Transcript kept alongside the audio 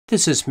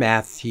This is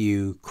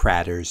Matthew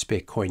Kraters,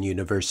 Bitcoin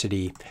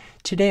University.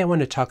 Today I want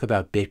to talk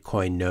about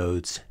Bitcoin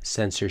nodes,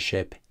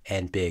 censorship,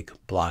 and big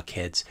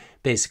blockheads,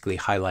 basically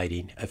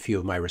highlighting a few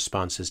of my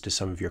responses to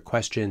some of your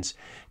questions.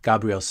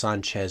 Gabriel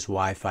Sanchez,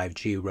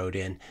 Y5G, wrote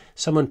in,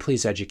 "Someone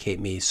please educate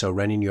me. So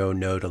running your own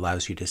node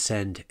allows you to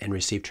send and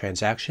receive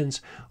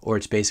transactions, or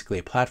it's basically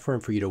a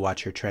platform for you to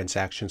watch your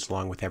transactions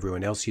along with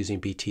everyone else using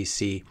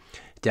BTC.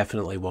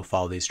 Definitely will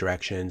follow these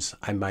directions.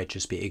 I might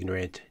just be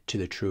ignorant to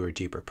the true or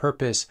deeper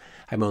purpose.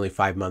 I'm only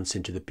 5 months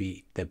into the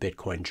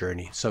Bitcoin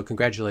journey." So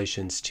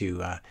congratulations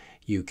to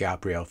you,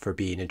 Gabriel, for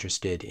being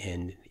interested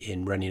in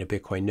running a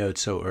Bitcoin node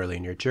so early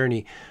in your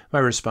journey. My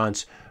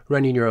response,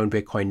 running your own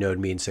Bitcoin node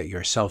means that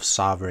you're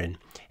self-sovereign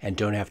and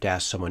don't have to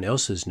ask someone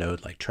else's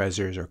node like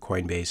Trezor's or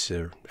Coinbase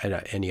or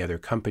any other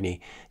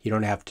company. You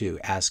don't have to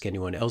ask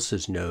anyone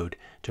else's node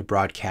to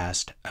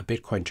broadcast a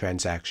Bitcoin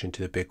transaction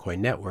to the Bitcoin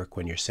network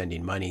when you're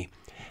sending money.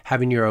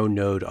 Having your own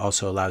node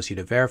also allows you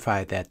to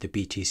verify that the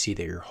BTC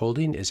that you're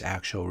holding is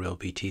actual real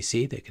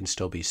BTC that can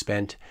still be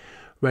spent.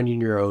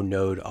 Running your own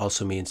node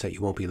also means that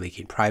you won't be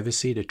leaking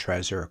privacy to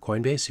Trezor or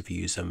Coinbase if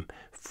you use them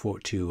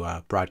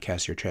to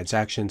broadcast your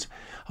transactions.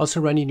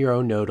 Also, running your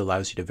own node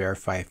allows you to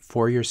verify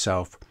for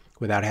yourself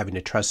without having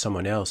to trust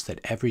someone else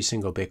that every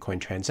single Bitcoin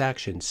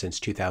transaction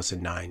since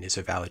 2009 is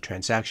a valid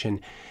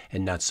transaction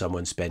and not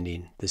someone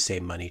spending the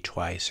same money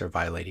twice or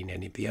violating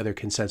any of the other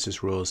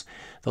consensus rules.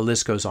 The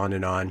list goes on.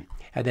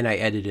 And then I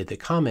edited the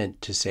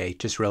comment to say,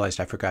 just realized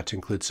I forgot to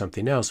include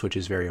something else, which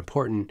is very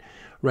important.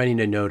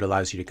 Running a node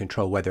allows you to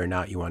control whether or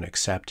not you want to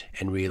accept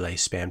and relay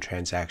spam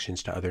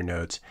transactions to other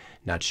nodes.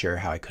 Not sure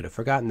how I could have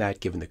forgotten that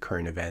given the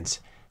current events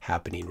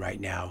happening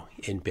right now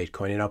in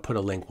Bitcoin. And I'll put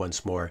a link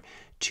once more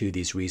to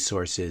these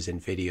resources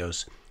and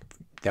videos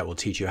that will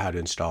teach you how to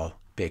install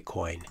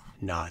Bitcoin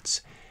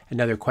knots.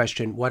 Another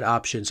question, what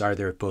options are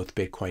there if both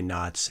Bitcoin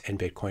knots and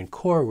Bitcoin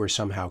Core were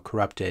somehow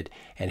corrupted,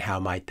 and how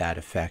might that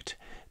affect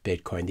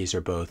Bitcoin? These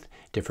are both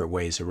different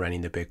ways of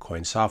running the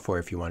Bitcoin software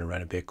if you want to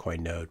run a Bitcoin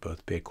node,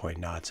 both Bitcoin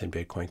knots and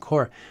Bitcoin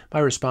Core. My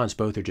response,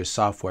 both are just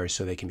software,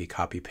 so they can be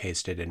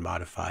copy-pasted and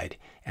modified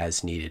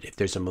as needed. If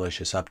there's a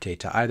malicious update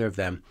to either of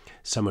them,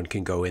 someone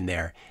can go in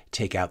there,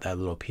 take out that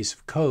little piece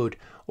of code,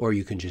 or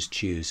you can just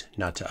choose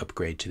not to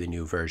upgrade to the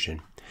new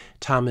version.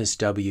 Thomas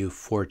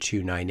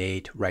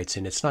W4298 writes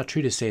in, "It's not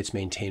true to say it's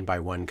maintained by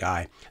one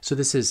guy." So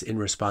this is in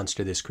response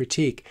to this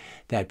critique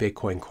that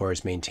Bitcoin Core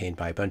is maintained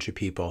by a bunch of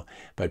people,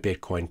 but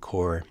Bitcoin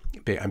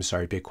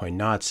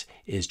Knots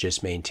is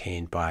just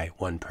maintained by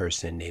one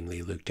person,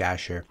 namely Luke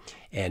Dasher.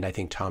 And I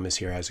think Thomas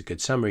here has a good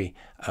summary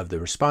of the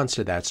response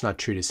to that. It's not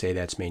true to say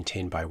that's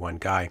maintained by one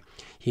guy.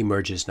 He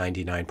merges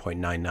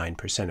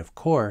 99.99% of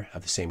core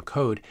of the same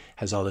code,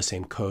 has all the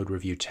same code,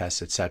 review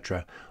tests,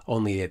 etc.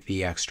 Only that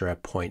the extra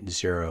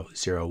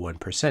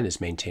 0.001% is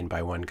maintained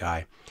by one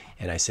guy.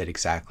 And I said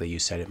exactly, you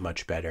said it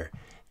much better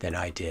than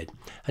I did.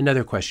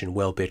 Another question,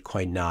 will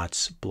Bitcoin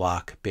knots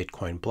block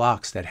Bitcoin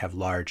blocks that have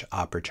large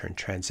op-return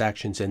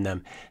transactions in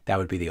them? That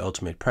would be the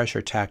ultimate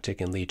pressure tactic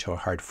and lead to a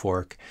hard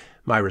fork.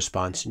 My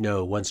response,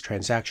 no. Once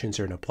transactions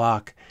are in a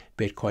block,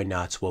 Bitcoin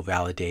knots will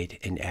validate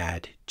and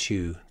add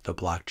to the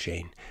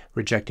blockchain.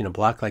 Rejecting a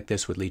block like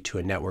this would lead to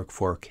a network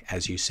fork,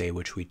 as you say,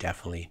 which we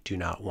definitely do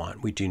not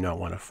want. We do not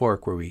want a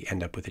fork where we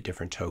end up with a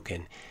different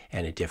token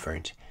and a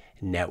different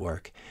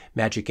network.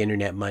 Magic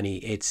Internet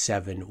Money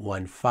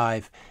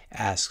 8715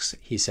 asks,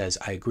 he says,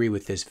 "I agree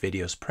with this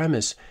video's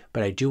premise,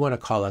 but I do want to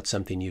call out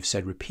something you've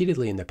said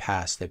repeatedly in the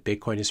past, that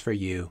Bitcoin is for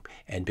you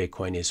and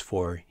Bitcoin is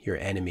for your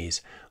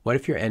enemies. What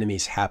if your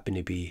enemies happen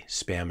to be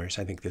spammers?"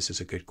 I think this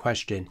is a good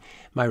question.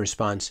 My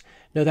response,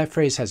 no, that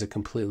phrase has a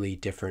completely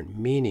different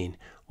meaning.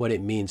 What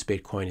it means,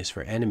 Bitcoin is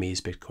for enemies,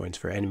 Bitcoin's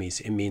for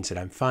enemies, it means that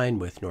I'm fine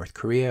with North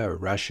Korea or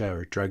Russia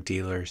or drug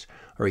dealers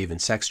or even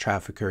sex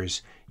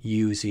traffickers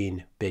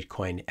using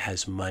Bitcoin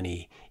as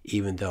money,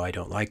 even though I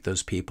don't like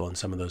those people, and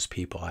some of those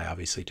people I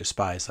obviously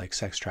despise, like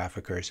sex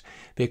traffickers.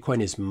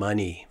 Bitcoin is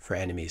money for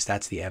enemies.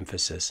 That's the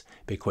emphasis.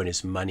 Bitcoin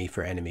is money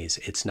for enemies.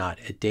 It's not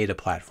a data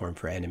platform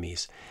for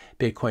enemies.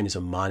 Bitcoin is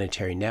a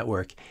monetary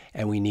network,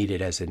 and we need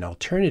it as an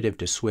alternative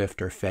to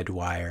SWIFT or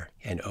FedWire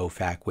and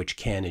OFAC, which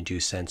can and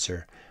do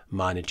censor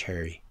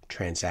monetary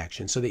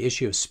transactions. So the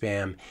issue of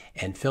spam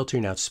and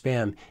filtering out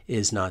spam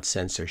is not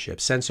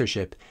censorship.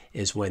 Censorship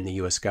is when the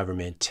US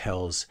government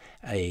tells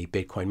a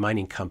Bitcoin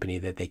mining company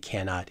that they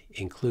cannot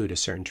include a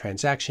certain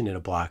transaction in a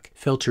block.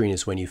 Filtering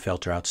is when you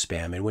filter out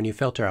spam. And when you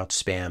filter out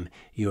spam,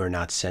 you are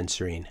not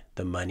censoring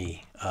the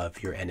money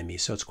of your enemy.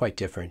 So it's quite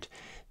different.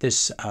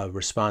 This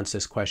response,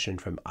 this question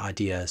from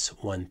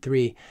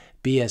Adias13,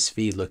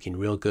 BSV looking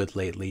real good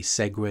lately.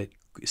 Segwit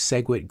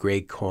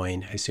Greg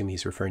Coin, I assume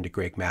he's referring to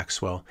Greg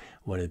Maxwell,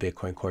 one of the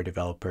Bitcoin Core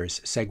developers.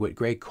 Segwit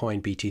Greg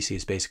Coin, BTC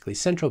is basically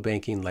central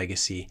banking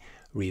legacy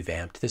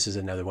revamped. This is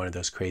another one of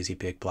those crazy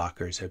big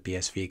blockers, a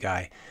BSV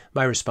guy.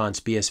 My response,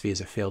 BSV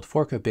is a failed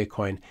fork of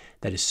Bitcoin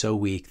that is so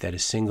weak that a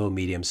single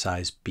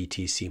medium-sized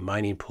BTC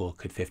mining pool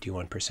could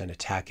 51%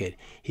 attack it.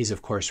 He's,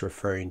 of course,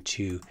 referring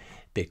to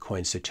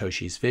Bitcoin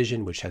Satoshi's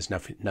vision, which has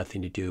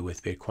nothing to do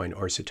with Bitcoin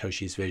or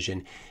Satoshi's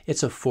vision.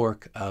 It's a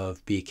fork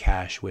of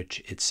Bcash, which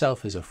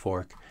itself is a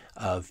fork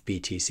of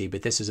BTC,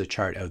 but this is a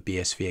chart of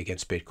BSV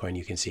against Bitcoin.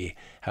 You can see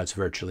how it's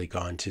virtually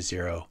gone to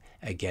zero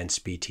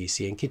against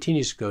BTC and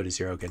continues to go to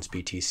zero against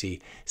BTC.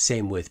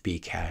 Same with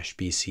Bcash,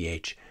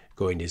 BCH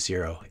going to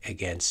zero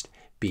against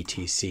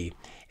BTC.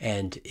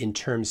 And in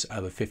terms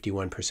of a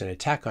 51%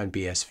 attack on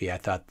BSV, I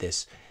thought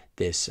this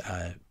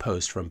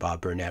post from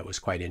Bob Burnett was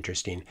quite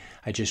interesting.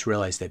 I just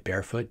realized that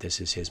Barefoot, this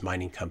is his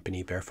mining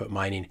company, Barefoot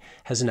Mining,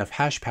 has enough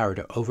hash power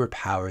to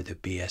overpower the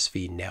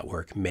BSV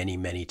network many,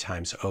 many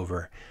times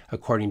over.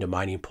 According to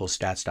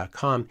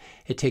miningpoolstats.com,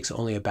 it takes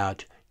only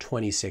about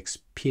 26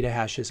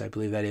 petahashes, I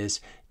believe that is,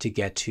 to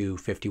get to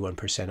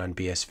 51% on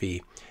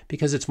BSV.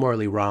 Because it's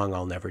morally wrong,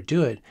 I'll never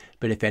do it,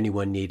 but if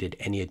anyone needed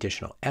any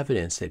additional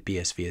evidence that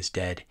BSV is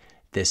dead,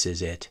 this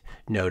is it.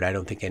 Note, I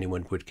don't think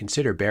anyone would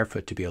consider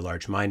Barefoot to be a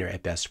large miner.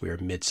 At best, we are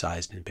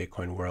mid-sized in the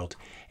Bitcoin world.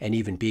 And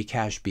even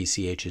Bcash,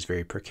 BCH is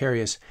very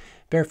precarious.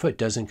 Barefoot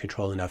doesn't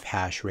control enough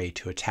hash rate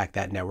to attack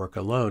that network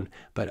alone,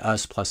 but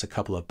us plus a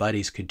couple of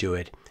buddies could do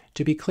it.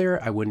 To be clear,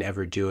 I wouldn't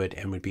ever do it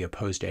and would be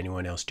opposed to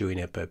anyone else doing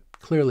it, but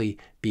clearly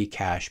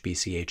Bcash,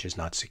 BCH is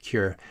not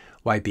secure.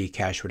 Why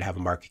Bcash would have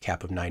a market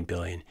cap of $9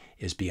 billion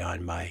is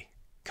beyond my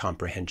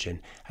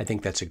comprehension. I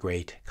think that's a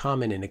great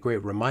comment and a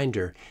great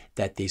reminder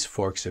that these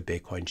forks of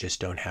Bitcoin just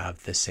don't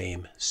have the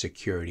same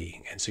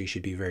security. And so you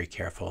should be very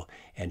careful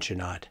and should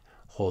not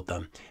hold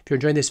them. If you're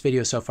enjoying this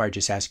video so far, I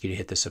just ask you to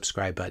hit the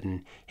subscribe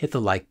button, hit the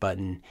like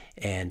button,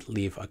 and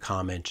leave a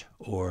comment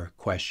or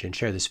question.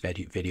 Share this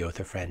video with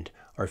a friend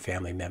or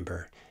family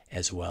member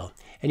as well.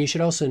 And you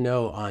should also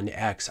know on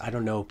X, I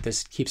don't know,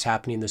 this keeps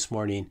happening this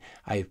morning.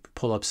 I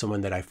pull up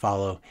someone that I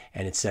follow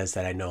and it says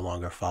that I no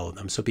longer follow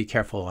them. So be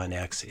careful on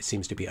X. It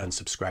seems to be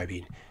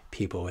unsubscribing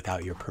people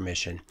without your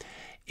permission.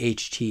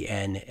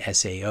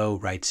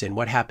 HTNSAO writes in,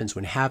 what happens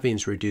when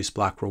halvings reduce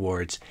block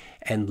rewards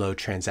and low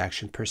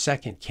transaction per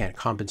second can't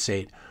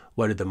compensate?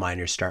 What do the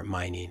miners start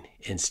mining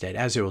instead?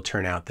 As it will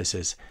turn out, this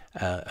is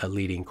a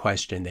leading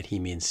question that he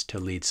means to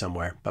lead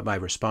somewhere. But my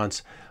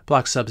response,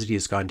 block subsidy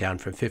has gone down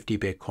from 50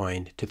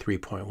 Bitcoin to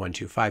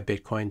 3.125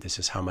 Bitcoin. This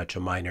is how much a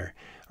miner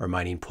or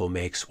mining pool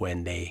makes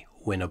when they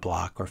win a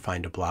block or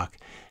find a block.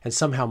 And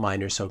somehow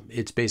miners, so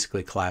it's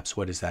basically collapsed,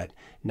 what is that,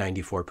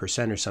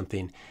 94% or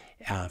something,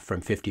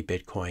 from 50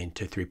 Bitcoin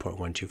to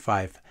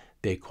 3.125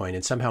 Bitcoin,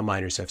 and somehow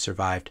miners have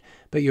survived.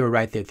 But you're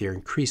right that they're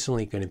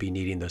increasingly going to be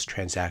needing those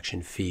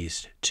transaction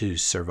fees to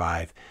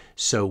survive.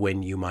 So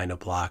when you mine a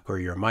block or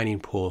your mining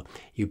pool,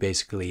 you get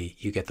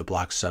the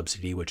block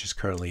subsidy, which is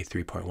currently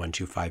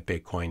 3.125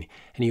 Bitcoin,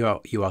 and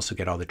you also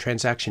get all the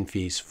transaction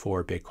fees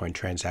for Bitcoin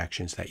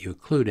transactions that you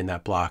include in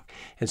that block.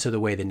 And so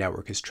the way the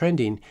network is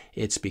trending,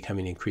 it's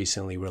becoming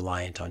increasingly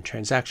reliant on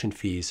transaction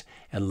fees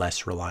and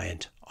less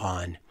reliant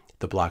on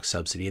the block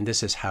subsidy. And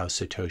this is how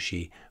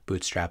Satoshi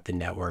bootstrapped the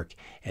network,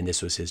 and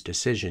this was his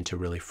decision to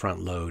really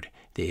front load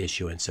the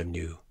issuance of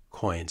new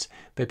coins.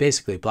 But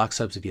basically, block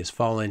subsidy has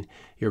fallen.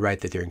 You're right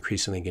that they're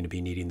increasingly going to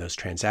be needing those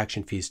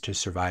transaction fees to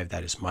survive.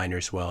 That is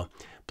miners will.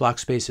 Block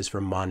space is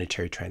for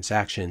monetary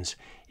transactions.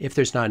 If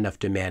there's not enough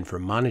demand for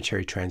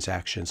monetary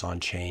transactions on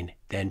chain,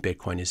 then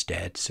Bitcoin is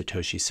dead.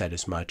 Satoshi said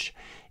as much.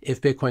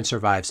 If Bitcoin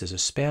survives as a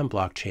spam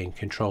blockchain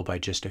controlled by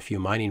just a few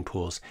mining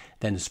pools,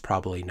 then it's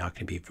probably not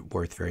going to be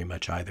worth very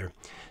much either.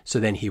 So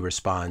then he or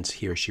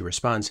she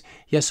responds,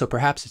 yes, so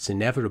perhaps it's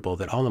inevitable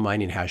that all the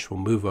mining hash will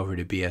move over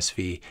to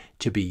BSV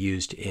to be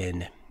used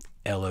in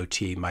LOT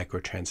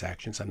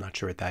microtransactions. I'm not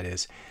sure what that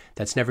is.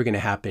 That's never going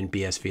to happen.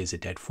 BSV is a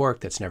dead fork.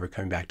 That's never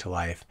coming back to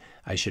life.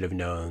 I should have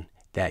known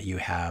that you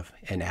have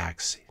an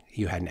axe.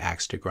 You had an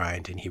axe to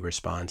grind. And he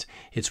responds,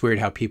 it's weird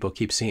how people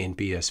keep saying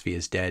BSV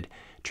is dead.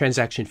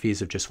 Transaction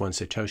fees of just one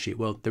Satoshi.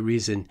 Well, the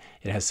reason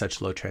it has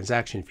such low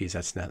transaction fees,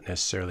 that's not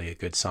necessarily a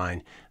good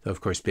sign. Though,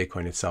 of course,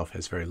 Bitcoin itself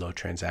has very low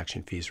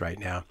transaction fees right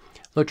now.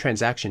 Low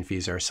transaction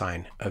fees are a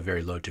sign of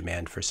very low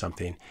demand for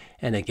something.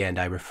 And again,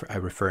 I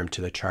refer him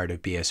to the chart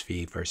of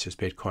BSV versus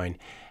Bitcoin,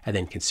 and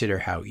then consider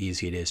how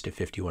easy it is to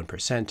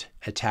 51%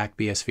 attack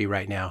BSV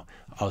right now.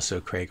 Also,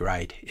 Craig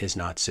Wright is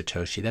not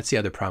Satoshi. That's the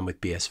other problem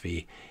with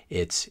BSV.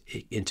 It's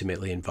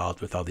intimately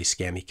involved with all these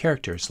scammy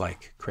characters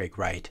like Craig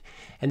Wright.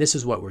 And this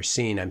is what we're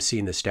seeing. I'm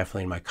seeing this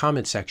definitely in my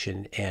comment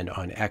section and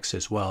on X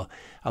as well.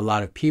 A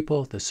lot of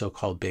people, the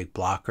so-called big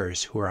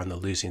blockers who are on the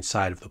losing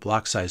side of the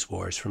block size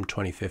wars from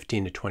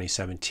 2015 to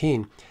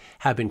 2017,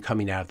 have been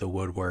coming out of the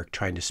woodwork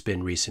trying to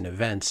spin recent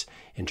events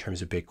in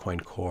terms of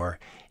Bitcoin Core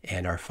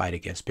and our fight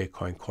against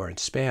Bitcoin Core and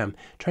spam,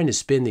 trying to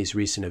spin these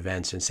recent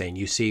events and saying,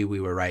 you see,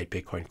 we were right,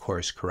 Bitcoin Core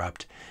is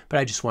corrupt. But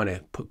I just want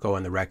to go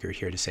on the record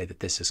here to say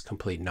that this is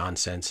complete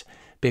nonsense.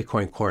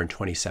 Bitcoin Core in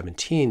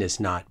 2017 is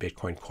not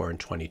Bitcoin Core in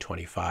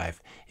 2025.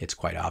 It's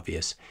quite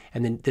obvious.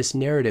 And then this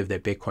narrative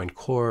that Bitcoin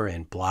Core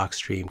and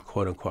Blockstream,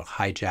 quote unquote,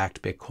 hijacked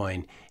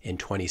Bitcoin in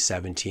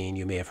 2017.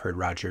 You may have heard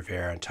Roger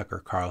Ver and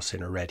Tucker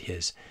Carlson or read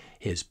his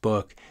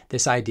book.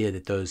 This idea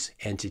that those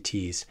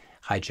entities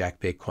hijacked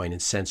Bitcoin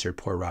and censored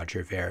poor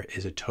Roger Ver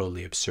is a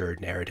totally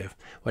absurd narrative.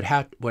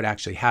 What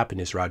actually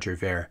happened is Roger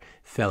Ver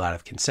fell out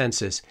of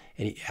consensus,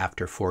 and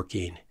after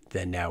forking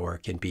the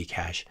network, and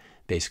Bcash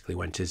basically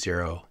went to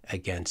zero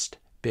against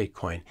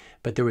Bitcoin.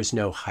 But there was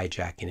no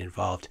hijacking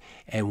involved.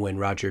 And when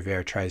Roger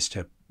Ver tries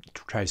to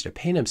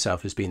paint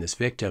himself as being this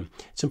victim,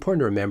 it's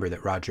important to remember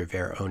that Roger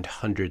Ver owned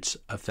hundreds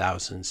of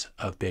thousands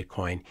of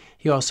Bitcoin.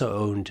 He also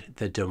owned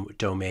the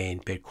domain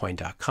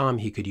bitcoin.com.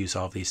 He could use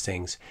all of these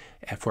things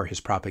for his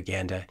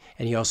propaganda.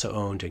 And he also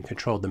owned and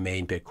controlled the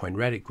main Bitcoin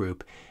Reddit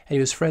group. And he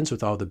was friends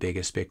with all the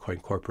biggest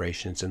Bitcoin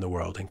corporations in the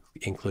world,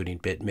 including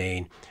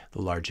Bitmain,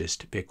 the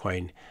largest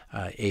Bitcoin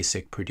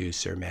ASIC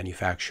producer,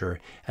 manufacturer,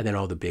 and then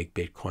all the big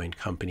Bitcoin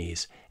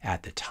companies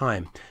at the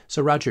time.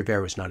 So Roger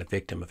Ver was not a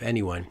victim of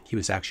anyone. He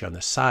was actually on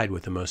the side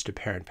with the most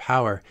apparent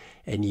power,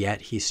 and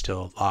yet he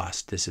still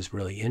lost. This is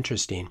really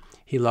interesting.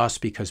 He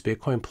lost because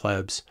Bitcoin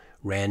plebs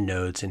ran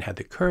nodes and had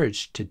the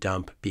courage to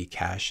dump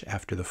Bcash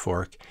after the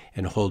fork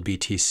and hold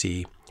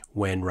BTC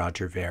when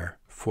Roger Ver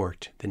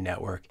forked the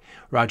network.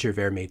 Roger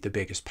Ver made the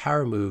biggest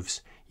power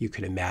moves you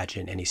could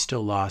imagine, and he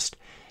still lost.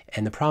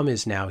 And the problem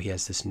is now he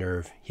has the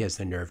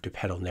nerve to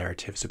peddle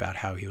narratives about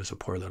how he was a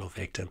poor little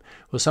victim.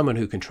 Well, someone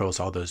who controls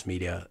all those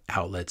media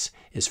outlets,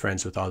 is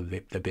friends with all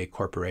the big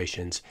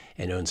corporations,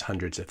 and owns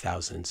hundreds of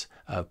thousands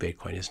of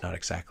Bitcoin is not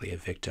exactly a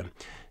victim.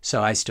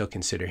 So I still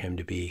consider him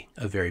to be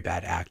a very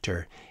bad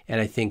actor.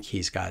 And I think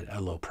he's got a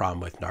little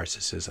problem with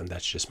narcissism.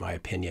 That's just my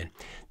opinion.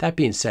 That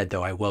being said,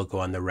 though, I will go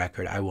on the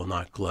record. I will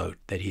not gloat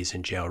that he's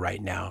in jail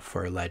right now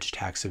for alleged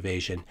tax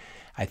evasion.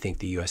 I think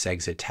the U.S.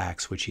 exit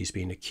tax, which he's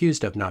being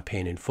accused of not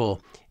paying in full,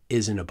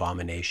 is an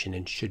abomination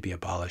and should be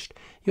abolished.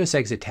 U.S.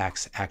 exit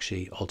tax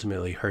actually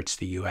ultimately hurts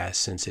the U.S.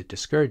 since it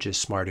discourages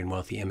smart and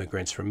wealthy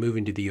immigrants from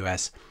moving to the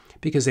U.S.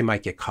 because they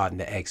might get caught in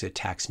the exit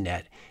tax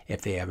net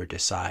if they ever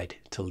decide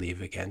to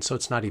leave again. So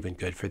it's not even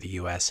good for the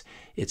U.S.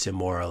 It's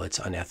immoral, it's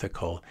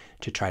unethical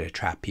to try to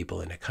trap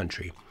people in a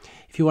country.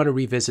 If you want to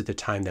revisit the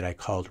time that I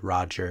called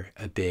Roger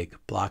a big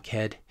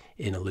blockhead,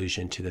 in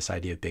allusion to this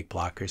idea of big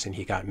blockers, and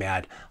he got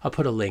mad, I'll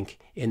put a link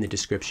in the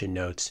description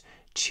notes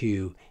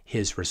to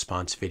his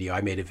response video.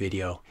 I made a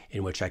video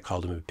in which I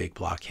called him a big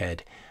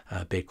blockhead,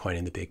 Bitcoin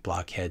and the big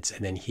blockheads,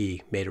 and then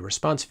he made a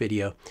response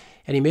video,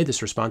 and he made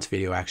this response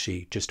video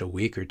actually just a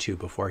week or two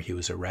before he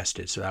was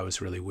arrested, so that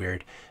was really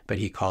weird, but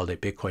he called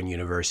it Bitcoin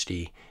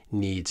University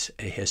Needs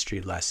a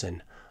History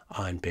Lesson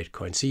on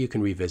Bitcoin. So you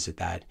can revisit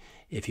that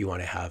if you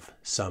want to have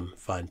some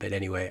fun. But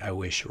anyway, I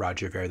wish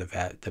Roger Ver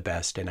the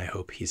best, and I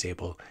hope he's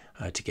able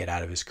to get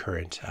out of his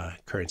current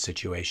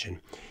situation.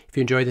 If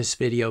you enjoyed this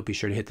video, be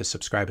sure to hit the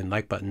subscribe and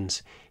like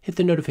buttons. Hit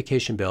the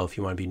notification bell if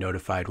you want to be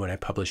notified when I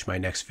publish my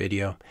next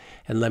video.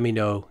 And let me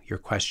know your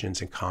questions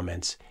and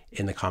comments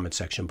in the comment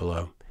section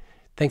below.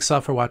 Thanks a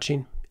lot for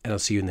watching, and I'll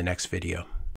see you in the next video.